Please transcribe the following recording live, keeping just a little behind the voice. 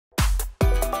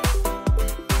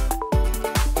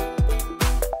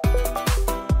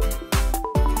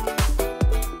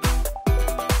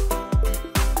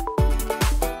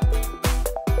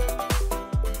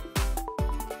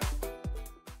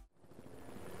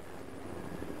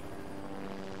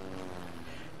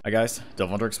Hi guys,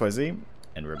 Delvonter XYZ,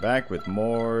 and we're back with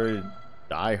more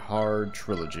Die Hard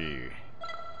Trilogy.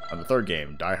 On the third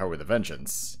game, Die Hard with a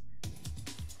Vengeance.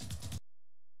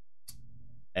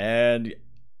 And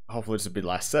hopefully this will be the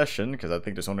last session, because I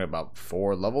think there's only about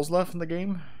 4 levels left in the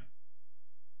game.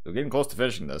 We're getting close to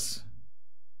finishing this.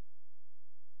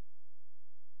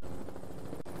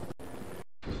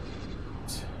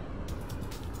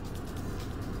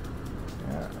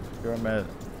 Yeah, here I'm at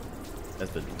as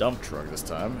the dump truck this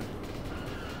time.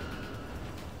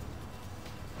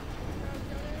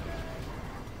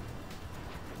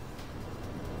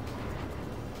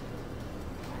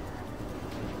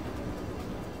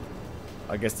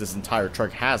 I guess this entire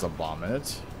truck has a bomb in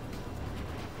it.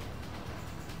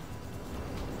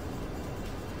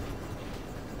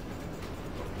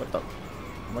 What the?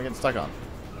 What am I getting stuck on?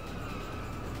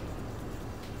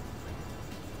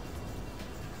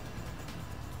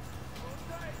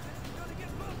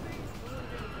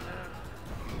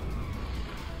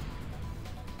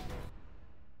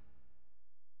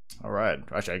 Alright.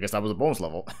 Actually, I guess that was a bonus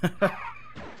level.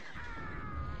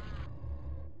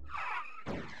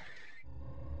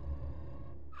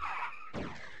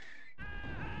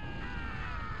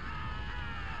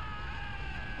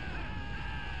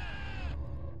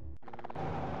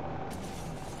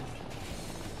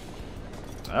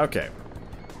 Okay.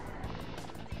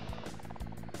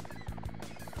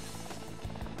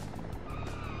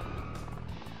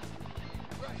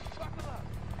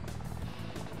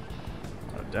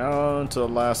 Down to the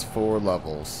last 4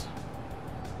 levels.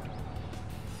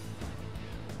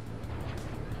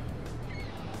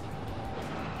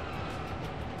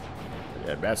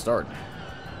 Yeah, bad start.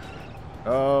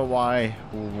 Oh, why?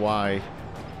 Why?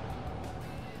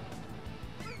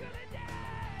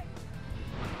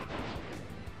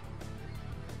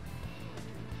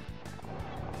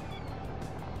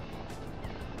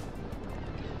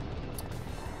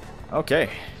 Okay,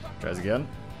 tries again.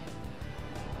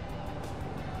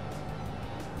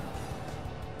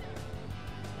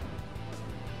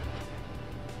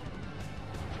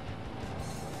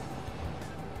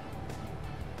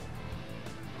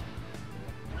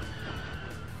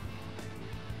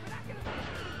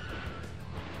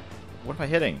 What am I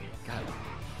hitting? God.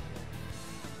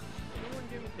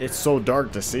 It's so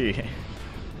dark to see.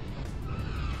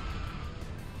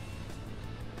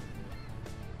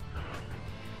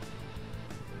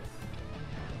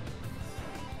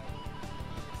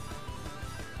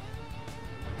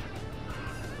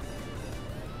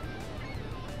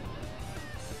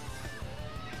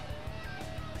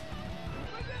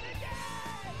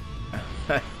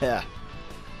 Yeah.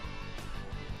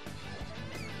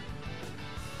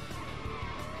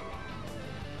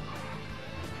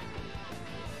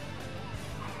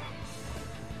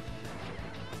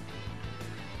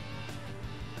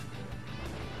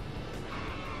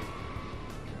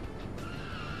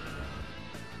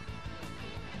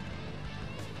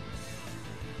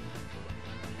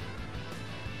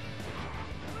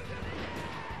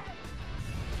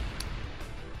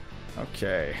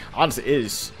 Okay. Honestly, it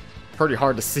is pretty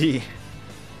hard to see.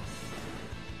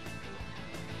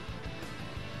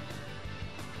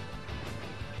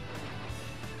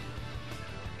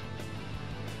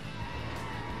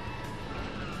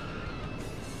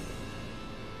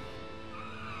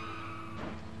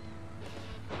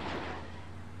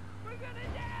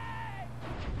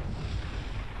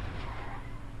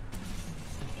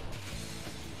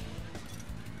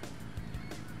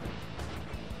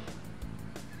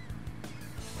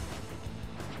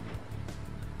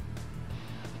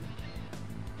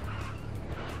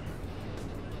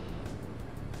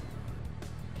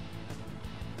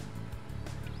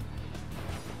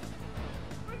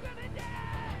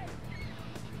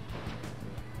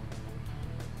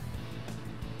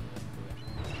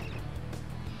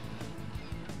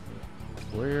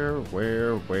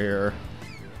 Where?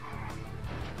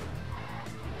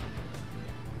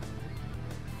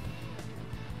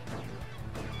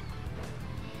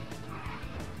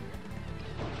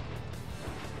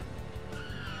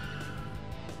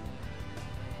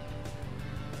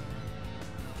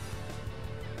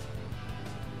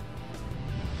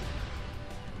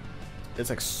 It's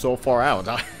like so far out.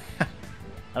 I don't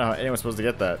know how anyone's supposed to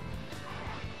get that.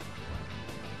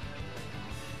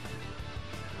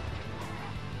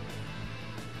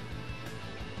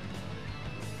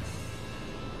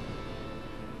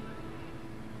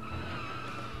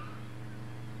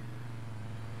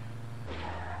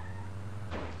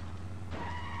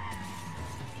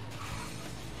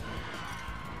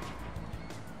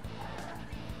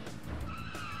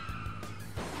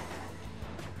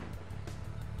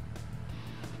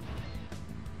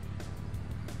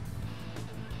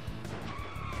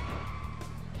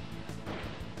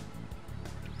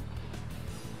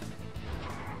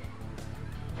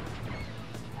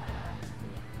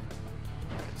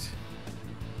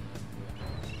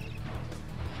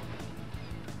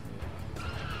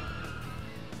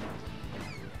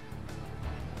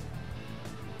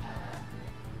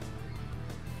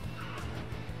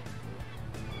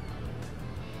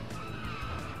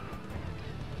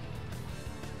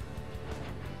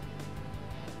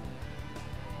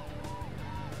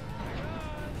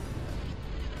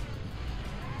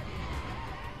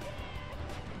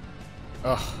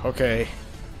 Oh, okay.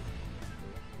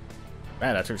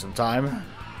 Man, that took some time.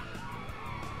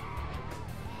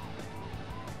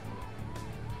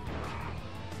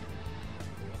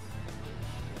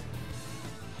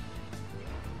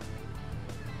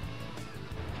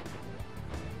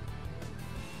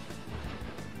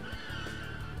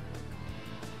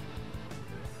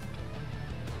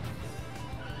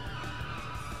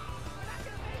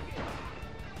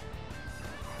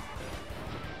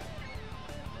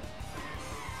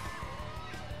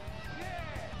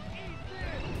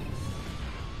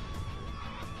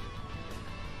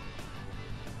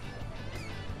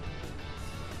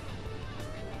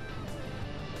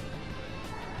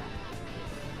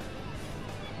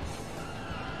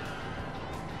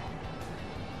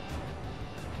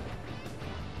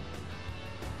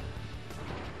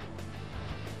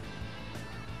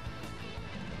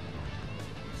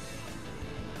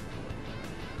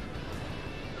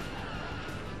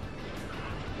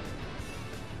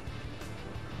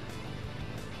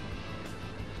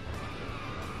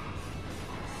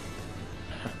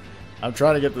 I'm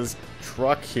trying to get this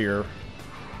truck here.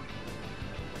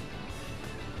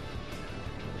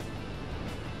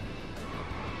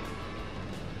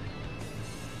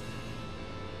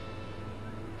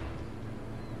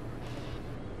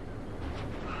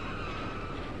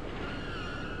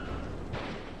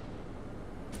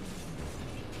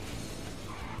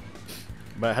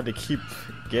 But I had to keep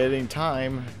getting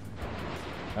time.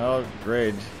 Oh,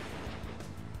 great.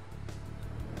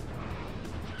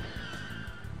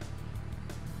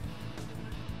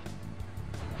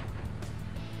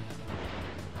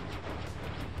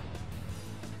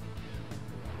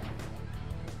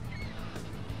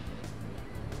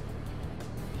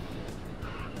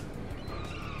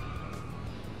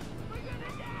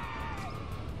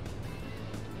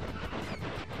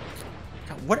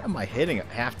 God, what am I hitting at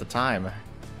half the time?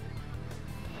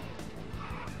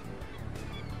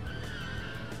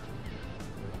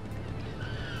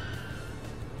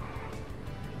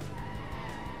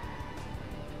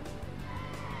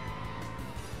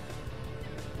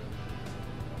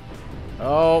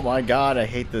 Oh my god, I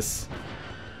hate this.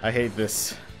 I hate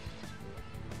this.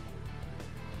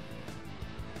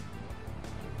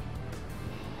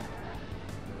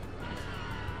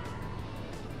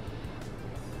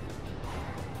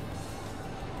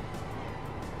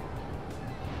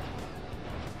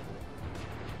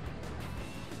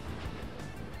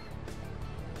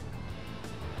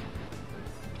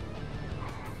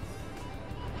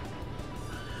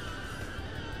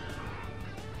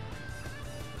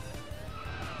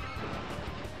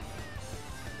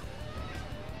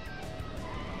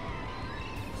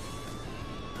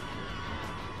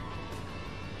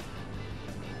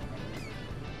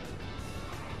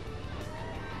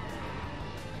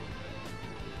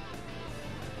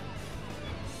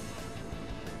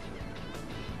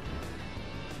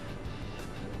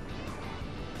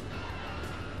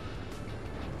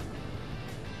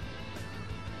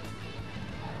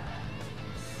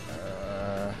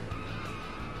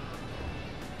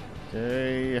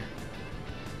 Okay.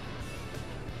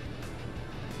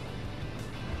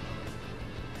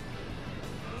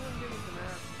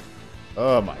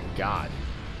 Oh my god.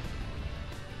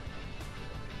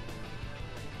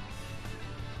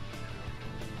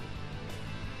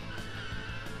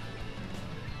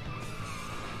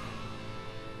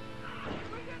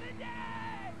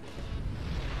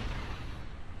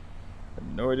 I have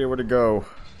no idea where to go.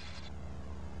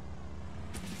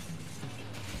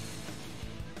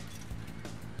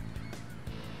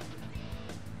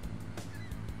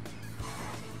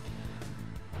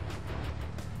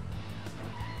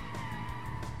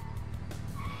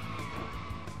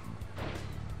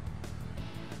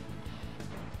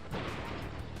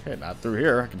 Okay, not through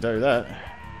here, I can tell you that.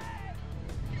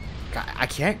 God, I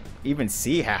can't even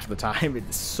see half the time.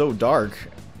 It's so dark.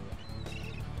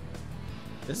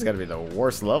 This is gotta be the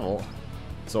worst level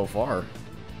so far.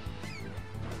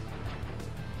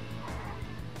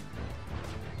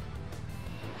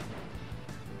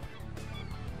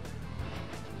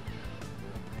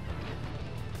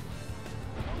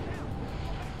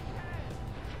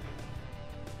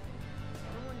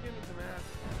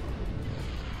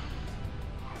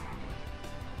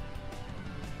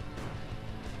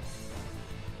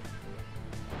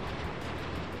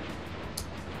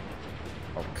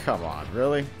 Oh, come on,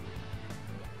 really?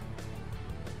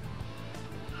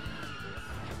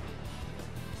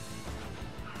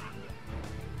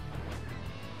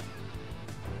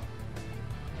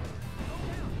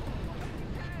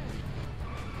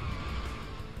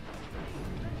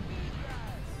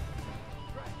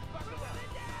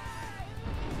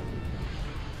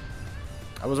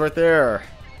 I was right there.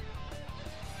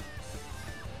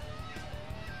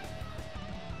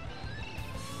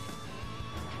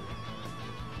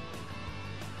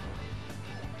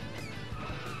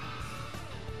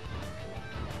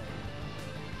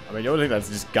 I mean, the only thing that's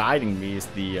just guiding me is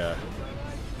the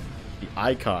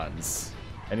icons.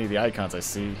 Any of the icons I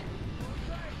see.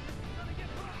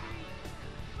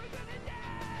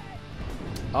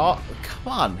 Oh, come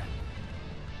on.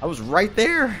 I was right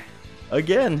there.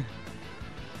 Again.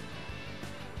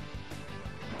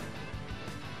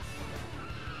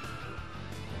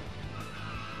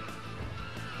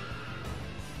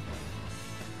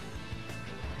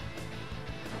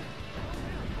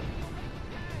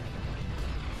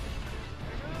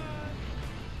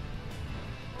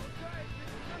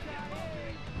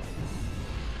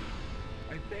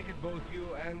 I take it both you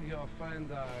and your friend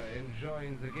are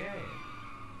enjoying the game.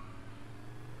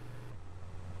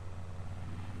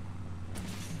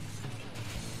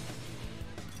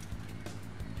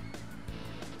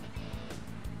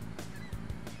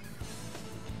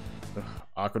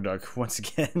 Aqueduct once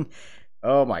again.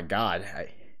 Oh my god.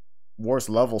 Worst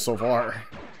level so far.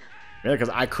 Yeah, because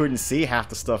I couldn't see half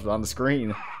the stuff on the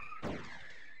screen.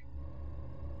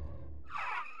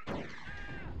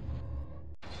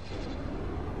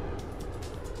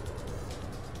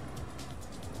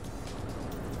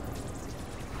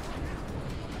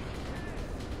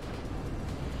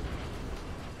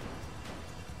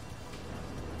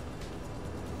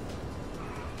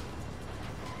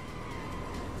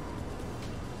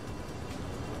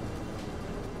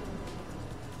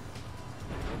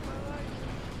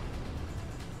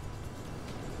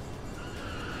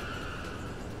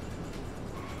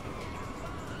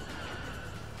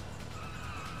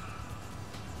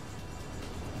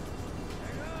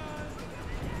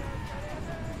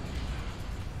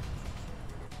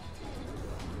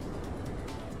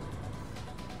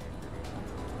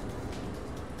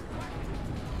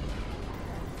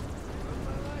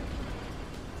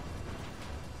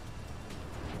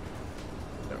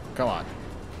 Come on.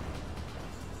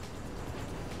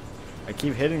 I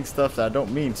keep hitting stuff that I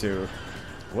don't mean to.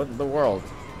 What in the world?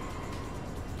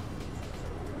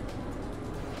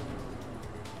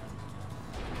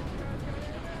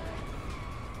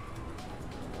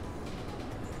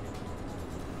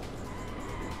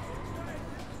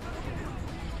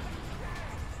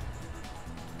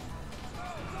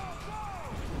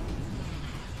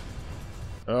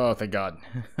 Oh, thank God.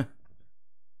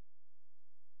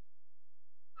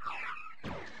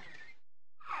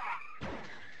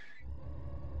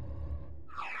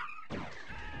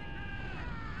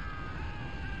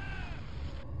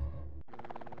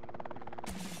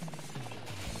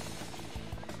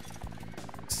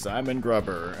 Simon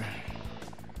Grubber.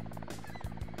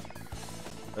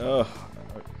 Oh,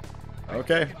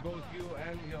 okay. Both you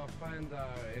and your friend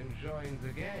are enjoying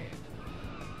the game.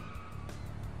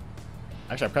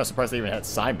 Actually, I'm kind of surprised they even had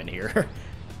Simon here.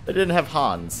 They didn't have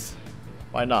Hans.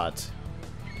 Why not?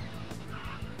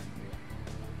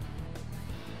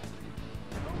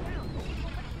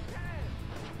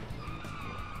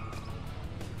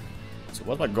 So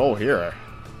what's my goal here?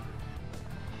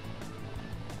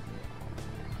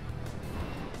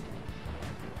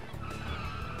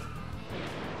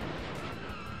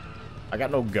 I got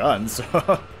no guns,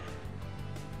 so...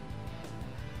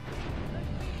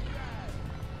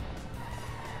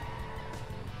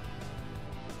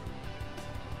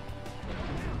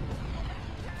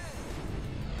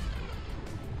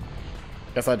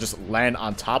 Guess I just land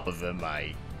on top of him,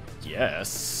 I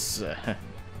guess. Yeah,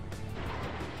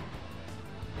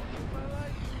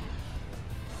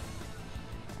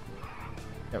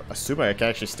 assuming I can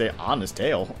actually stay on his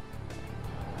tail.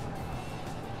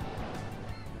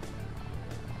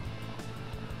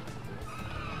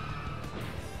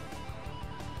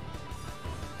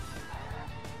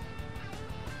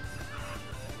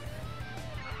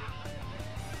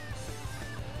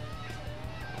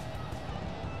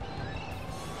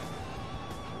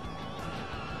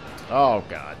 Oh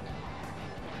god.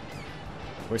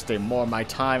 Wasting more of my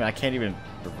time. I can't even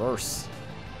reverse.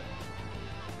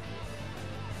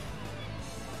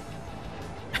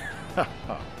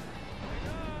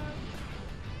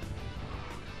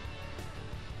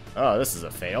 Oh, this is a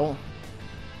fail.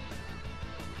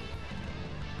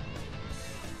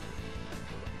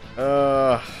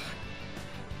 I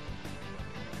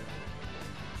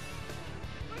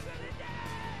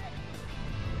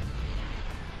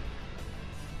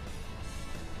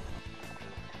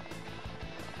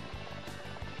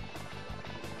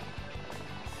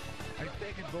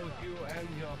take it both you and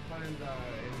your friend are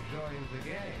enjoying the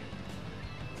game.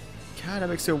 God, that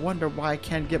makes me wonder why I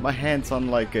can't get my hands on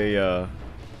like a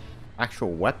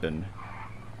actual weapon.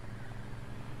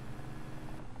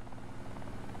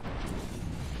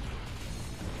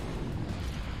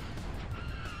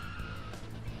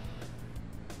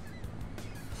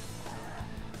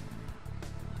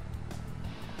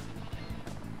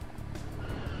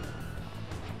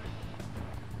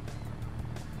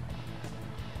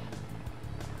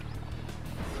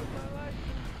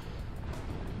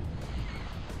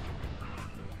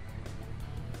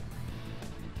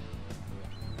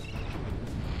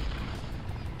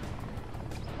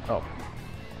 Oh.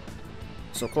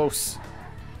 So close.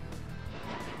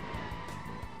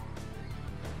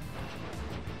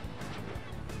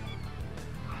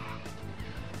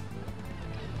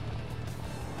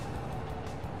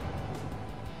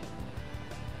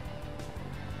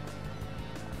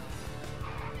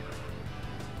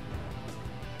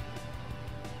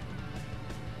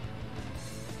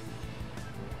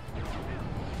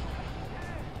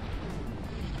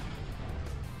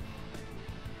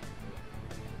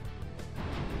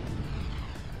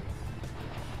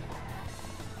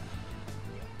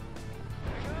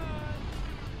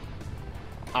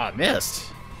 Ah, I missed.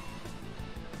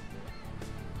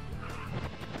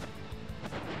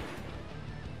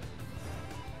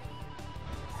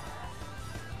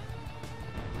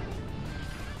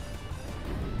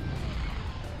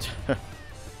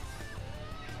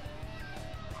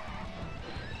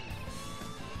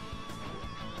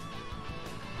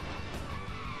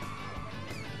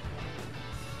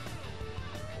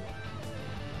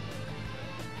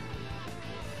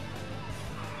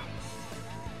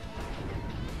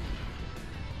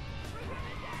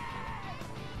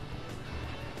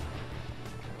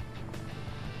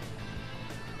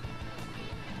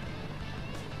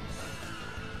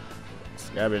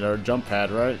 Gotta be another jump pad,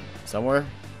 right? Somewhere?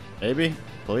 Maybe?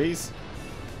 Please?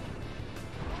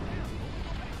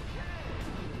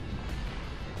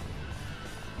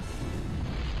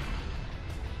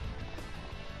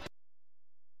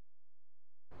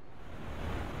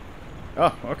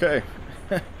 Oh, okay.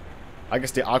 I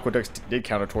guess the aqueducts did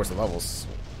counter towards the levels.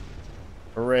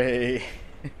 Hooray!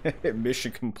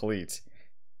 Mission complete.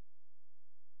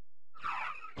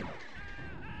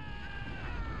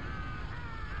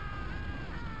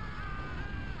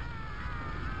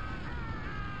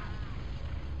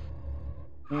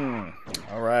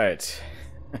 Alright.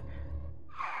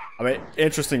 I mean,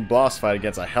 interesting boss fight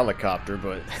against a helicopter,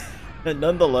 but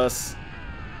nonetheless,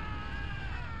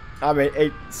 I mean,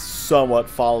 it somewhat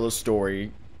follows the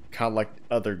story, kind of like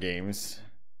other games.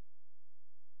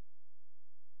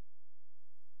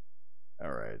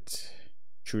 Alright.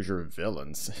 Choose your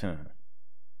villains.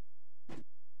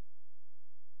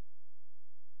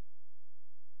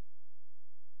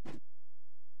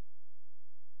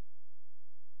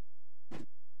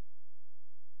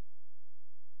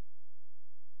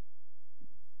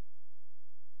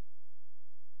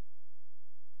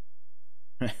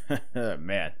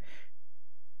 Man.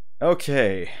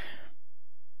 Okay.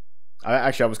 I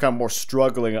was kind of more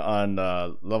struggling on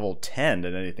level 10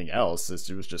 than anything else.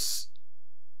 It was just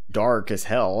dark as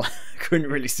hell.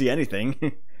 Couldn't really see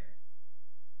anything.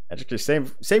 Actually,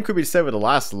 same could be said with the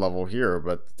last level here,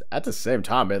 but at the same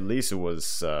time, at least it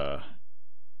was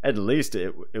it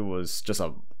was just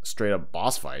a straight up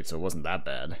boss fight, so it wasn't that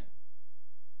bad.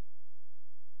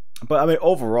 But I mean,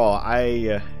 overall,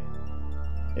 hey,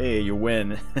 you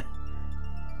win.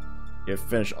 You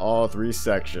finished all 3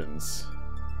 sections.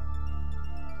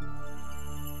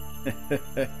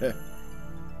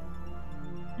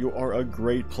 You are a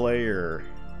great player.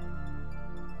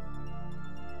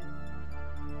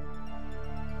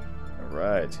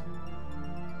 Alright.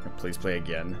 Please play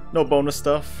again. No bonus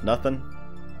stuff? Nothing?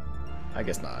 I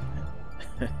guess not.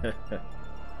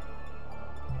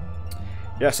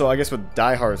 Yeah, so I guess with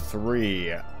Die Hard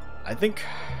 3, I think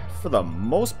for the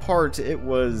most part it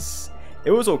was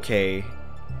okay.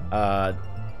 A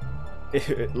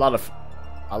lot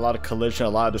of collision, a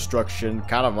lot of destruction.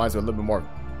 Kind of reminds me a little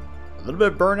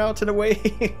bit of Burnout in a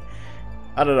way.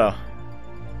 I don't know,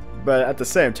 but at the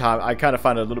same time, I kind of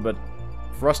find it a little bit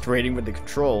frustrating with the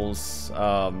controls.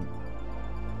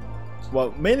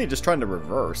 Well, mainly just trying to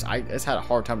reverse. I just had a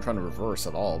hard time trying to reverse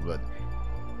at all, but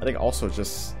I think also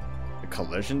just the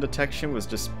collision detection was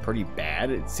just pretty bad.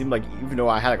 It seemed like even though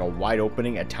I had like a wide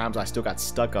opening, at times I still got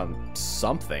stuck on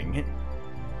something.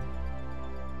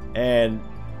 And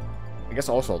I guess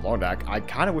also along that, I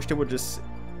kind of wish they would just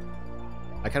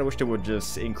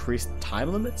increase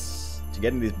time limits to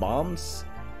getting these bombs,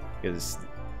 because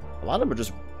a lot of them are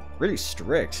just really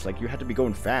strict. Like, you have to be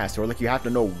going fast, or like you have to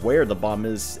know where the bomb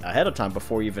is ahead of time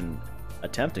before even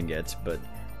attempting it. But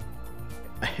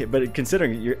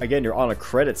considering you're on a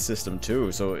credit system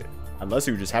too, so Unless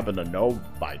you just happen to know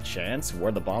by chance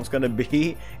where the bomb's gonna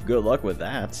be, good luck with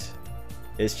that.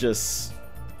 It's just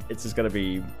gonna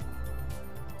be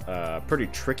a pretty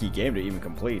tricky game to even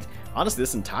complete. Honestly,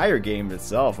 this entire game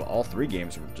itself, all 3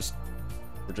 games were just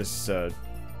a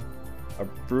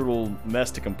brutal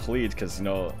mess to complete, because you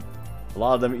know a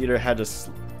lot of them just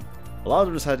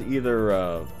had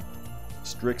either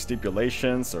strict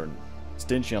stipulations or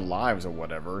stingy on lives or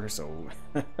whatever. So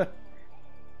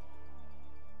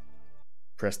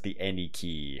press the any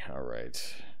key. All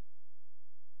right.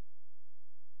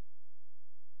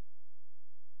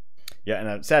 Yeah, and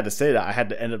I'm sad to say that I had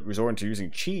to end up resorting to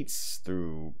using cheats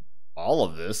through all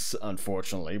of this,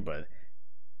 unfortunately, but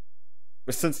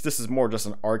since this is more just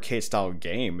an arcade style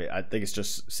game, I think it's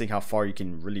just seeing how far you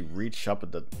can really reach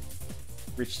to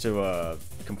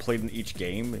completing each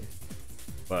game.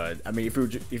 But I mean, if you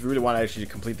really want to actually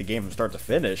complete the game from start to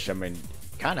finish, I mean, you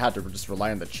kind of have to just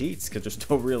rely on the cheats, because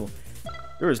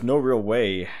there is no real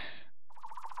way.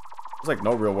 There's like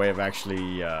no real way of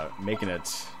actually making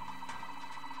it,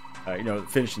 you know,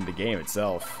 finishing the game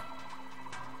itself.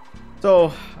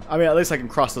 So, I mean, at least I can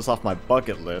cross this off my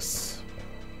bucket list,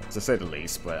 to say the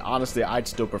least. But honestly, I'd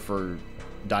still prefer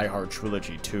Die Hard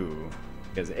Trilogy 2,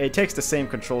 because it takes the same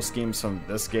control schemes from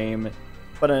this game,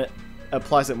 but it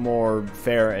applies it more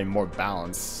fair and more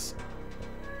balance-ish.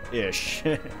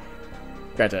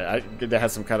 Granted, it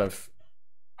has some kind of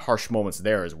harsh moments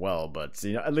there as well, but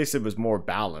you know, at least it was more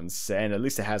balanced, and at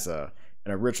least it has an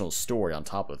original story on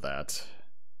top of that.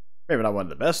 Maybe not one of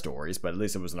the best stories, but at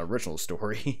least it was an original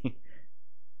story.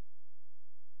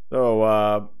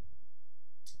 So,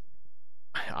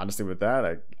 honestly, with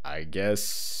that, I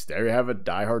guess there you have it,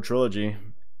 Die Hard Trilogy.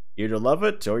 You either love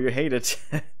it or you hate it.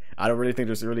 I don't really think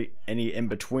there's really any in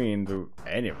between to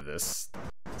any of this,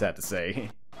 sad to say.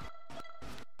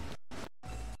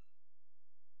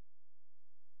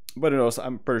 But you know,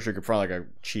 I'm pretty sure you could find like a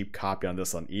cheap copy on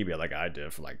this on eBay, like I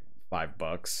did, for like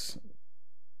 $5.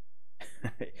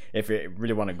 If you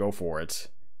really want to go for it.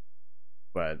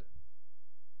 But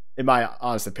in my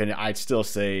honest opinion, I'd still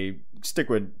say stick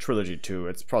with Trilogy 2.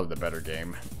 It's probably the better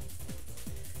game.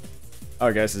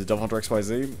 Alright guys, this is Devil Hunter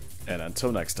XYZ, and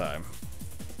until next time.